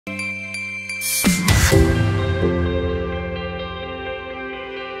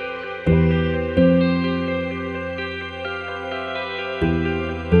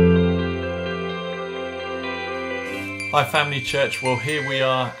Hi Family Church, well here we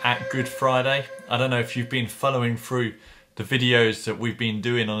are at Good Friday. I don't know if you've been following through the videos that we've been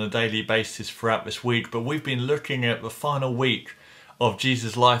doing on a daily basis throughout this week, but we've been looking at the final week of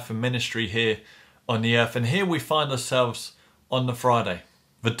Jesus' life and ministry here on the earth, and here we find ourselves on the Friday,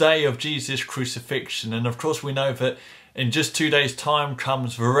 the day of Jesus' crucifixion. And of course we know that in just 2 days' time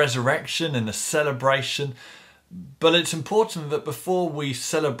comes the resurrection and the celebration. But it's important that before we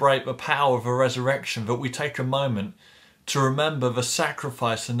celebrate the power of a resurrection, that we take a moment to remember the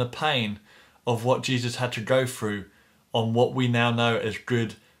sacrifice and the pain of what Jesus had to go through on what we now know as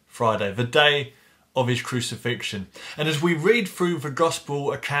Good Friday, the day of his crucifixion. And as we read through the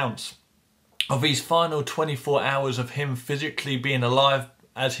gospel accounts of these final 24 hours of him physically being alive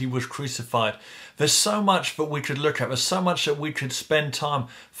as he was crucified, there's so much that we could look at. There's so much that we could spend time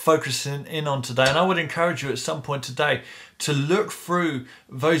focusing in on today. And I would encourage you at some point today to look through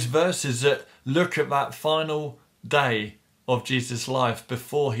those verses that look at that final day of Jesus' life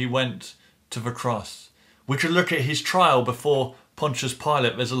before he went to the cross. We could look at his trial before Pontius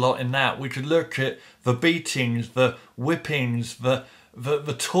Pilate. There's a lot in that. We could look at the beatings, the whippings, the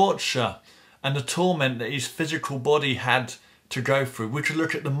torture and the torment that his physical body had to go through. We could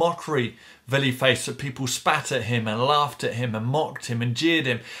look at the mockery that he faced, that people spat at him and laughed at him and mocked him and jeered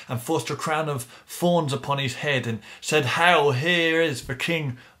him and forced a crown of thorns upon his head and said, "Hail, here is the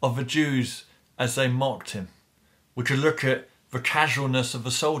King of the Jews," as they mocked him. We could look at the casualness of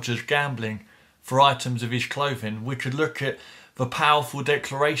the soldiers gambling for items of his clothing. We could look at the powerful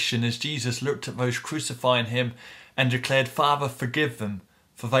declaration as Jesus looked at those crucifying him and declared, "Father, forgive them,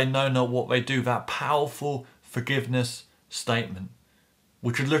 for they know not what they do." That powerful forgiveness statement.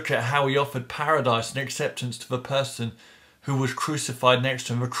 We could look at how he offered paradise and acceptance to the person who was crucified next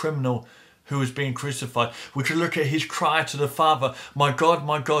to him, a criminal who was being crucified. We could look at his cry to the Father, my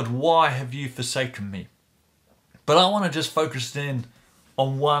God, why have you forsaken me?" But I want to just focus in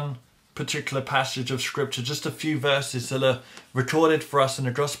on one particular passage of scripture, just a few verses that are recorded for us in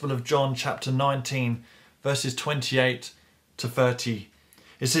the Gospel of John chapter 19, verses 28 to 30.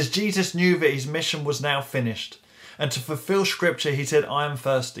 It says, Jesus knew that his mission was now finished, and to fulfill scripture he said, "I am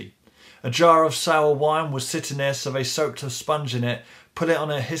thirsty." A jar of sour wine was sitting there, so they soaked a sponge in it, put it on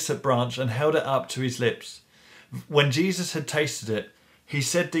a hyssop branch and held it up to his lips. When Jesus had tasted it, he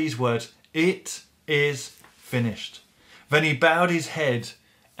said these words, "It is finished." Then he bowed his head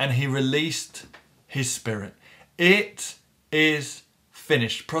and he released his spirit. It is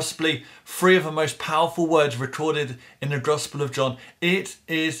finished. Possibly three of the most powerful words recorded in the Gospel of John. It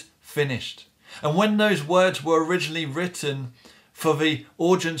is finished. And when those words were originally written for the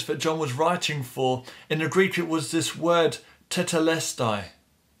audience that John was writing for, in the Greek it was this word tetelestai,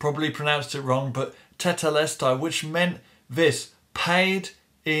 probably pronounced it wrong, but tetelestai, which meant this, paid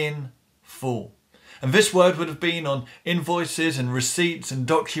in full. And this word would have been on invoices and receipts and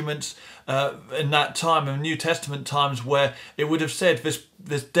documents in that time, in New Testament times, where it would have said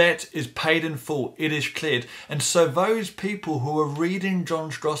this debt is paid in full, it is cleared. And so those people who were reading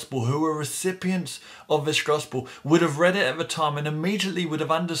John's Gospel, who were recipients of this Gospel, would have read it at the time and immediately would have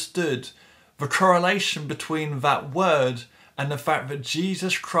understood the correlation between that word and the fact that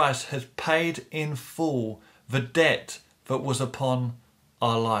Jesus Christ has paid in full the debt that was upon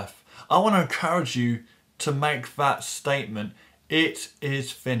our life. I want to encourage you to make that statement. It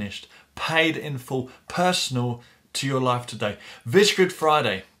is finished, paid in full, personal to your life today. This Good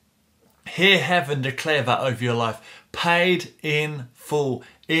Friday, hear heaven declare that over your life. Paid in full.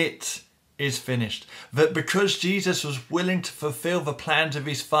 It is finished. That because Jesus was willing to fulfill the plans of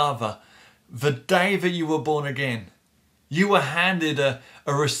his Father, the day that you were born again, you were handed a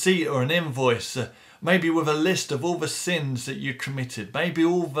receipt or an invoice, maybe with a list of all the sins that you committed, maybe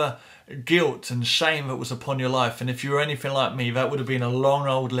all the guilt and shame that was upon your life. And if you were anything like me, that would have been a long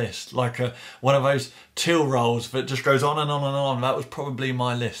old list, like one of those till rolls that just goes on and on and on. That was probably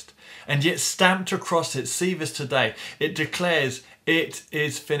my list. And yet stamped across it, see this today, it declares it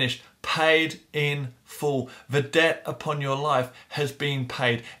is finished, paid in full. The debt upon your life has been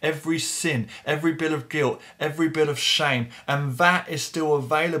paid. Every sin, every bit of guilt, every bit of shame, and that is still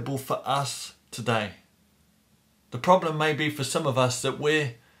available for us today. The problem may be for some of us that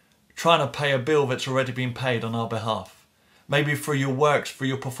we're trying to pay a bill that's already been paid on our behalf. Maybe for your works, for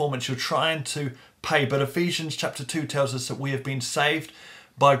your performance, you're trying to pay. But Ephesians chapter 2 tells us that we have been saved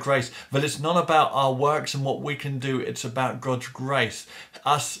by grace. But it's not about our works and what we can do. It's about God's grace.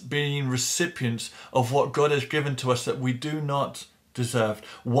 Us being recipients of what God has given to us that we do not deserve.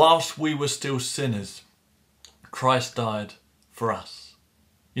 Whilst we were still sinners, Christ died for us.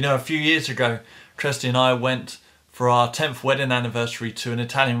 You know, a few years ago, Kirsty and I went for our 10th wedding anniversary to an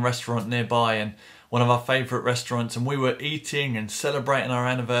Italian restaurant nearby, and one of our favourite restaurants, and we were eating and celebrating our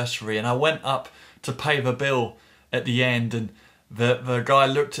anniversary, and I went up to pay the bill at the end, and the guy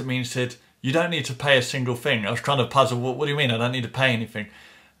looked at me and said, "You don't need to pay a single thing." I was kind of puzzled. What do you mean I don't need to pay anything?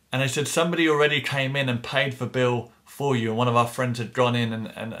 And they said, "Somebody already came in and paid the bill for you, and one of our friends had gone in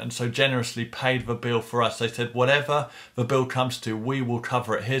and so generously paid the bill for us." They said, "Whatever the bill comes to, we will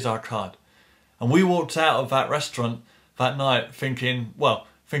cover it. Here's our card." And we walked out of that restaurant that night thinking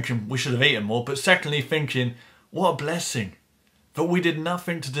we should have eaten more, but secondly thinking, what a blessing that we did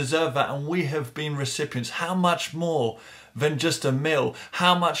nothing to deserve that, and we have been recipients. How much more than just a meal?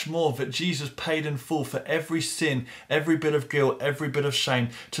 How much more that Jesus paid in full for every sin, every bit of guilt, every bit of shame.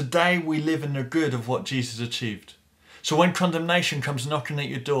 Today we live in the good of what Jesus achieved. So when condemnation comes knocking at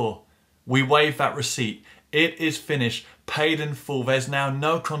your door, we wave that receipt. It is finished, paid in full. There's now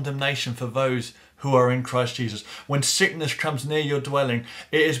no condemnation for those who are in Christ Jesus. When sickness comes near your dwelling,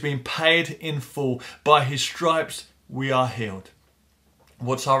 it has been paid in full. By his stripes we are healed.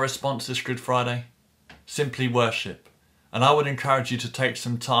 What's our response this Good Friday? Simply worship. And I would encourage you to take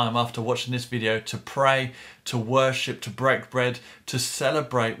some time after watching this video to pray, to worship, to break bread, to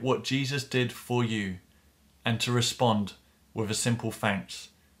celebrate what Jesus did for you, and to respond with a simple thanks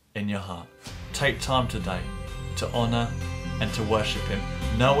in your heart. Take time today to honour and to worship him,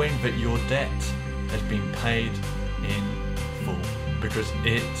 knowing that your debt has been paid in full, because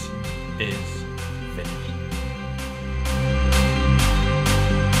it is